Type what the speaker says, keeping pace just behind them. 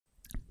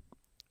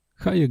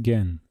Hi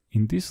again.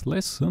 In this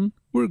lesson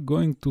we're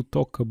going to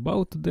talk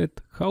about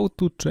that how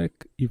to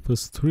check if a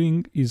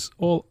string is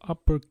all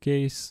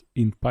uppercase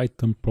in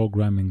Python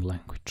programming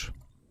language.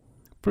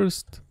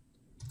 First,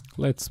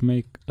 let's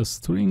make a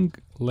string.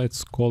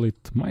 Let's call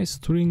it my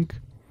string,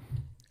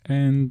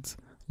 and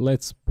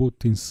let's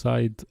put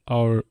inside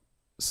our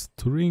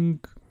string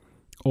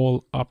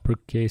all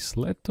uppercase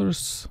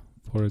letters.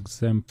 For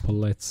example,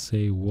 let's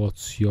say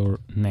what's your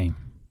name.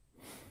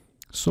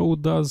 So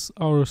does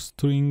our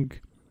string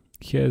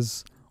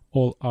has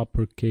all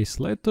uppercase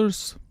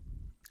letters?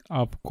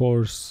 Of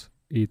course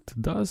it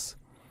does,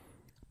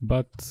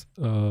 but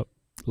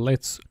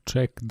let's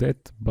check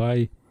that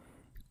by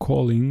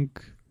calling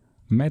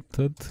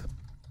method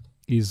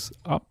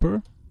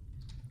isupper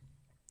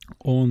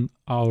on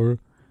our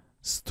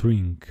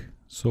string.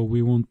 So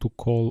we want to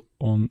call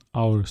on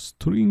our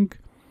string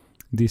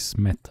this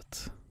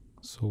method.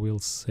 So we'll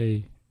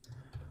say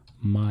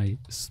my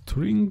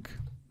string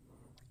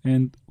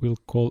and we'll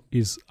call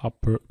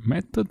isupper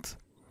method,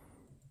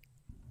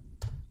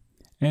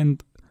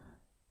 and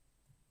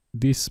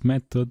this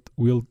method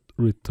will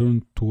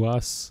return to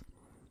us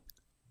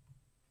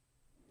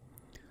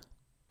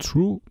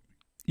true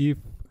if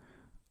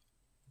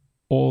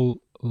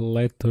all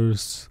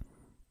letters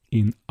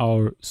in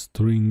our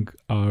string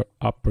are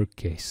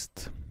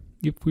uppercased.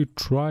 If we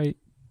try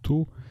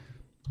to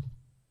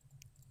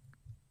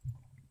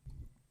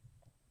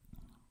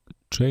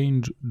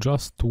change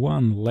just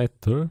one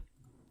letter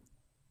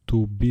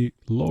to be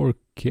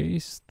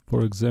lowercase,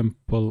 for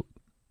example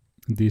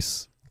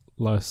this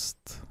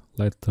last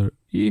letter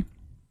E,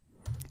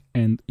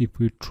 and if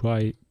we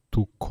try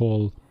to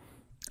call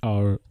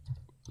our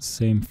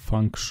same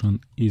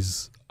function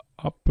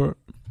isupper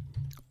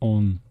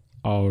on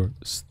our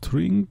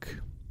string,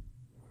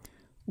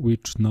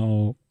 which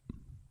now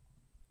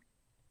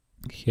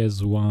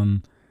has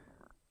one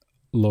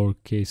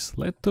lowercase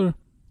letter,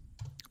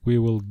 we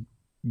will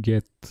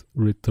get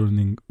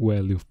returning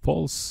value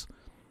false,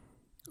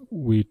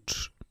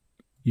 which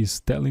is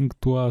telling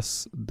to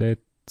us that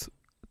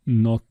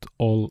not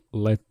all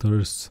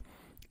letters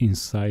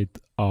inside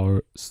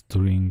our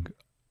string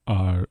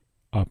are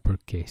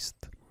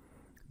uppercased.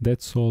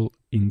 That's all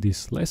in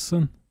this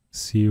lesson.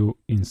 See you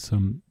in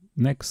some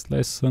next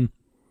lesson.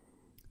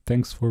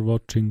 Thanks for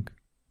watching.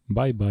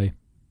 Bye bye.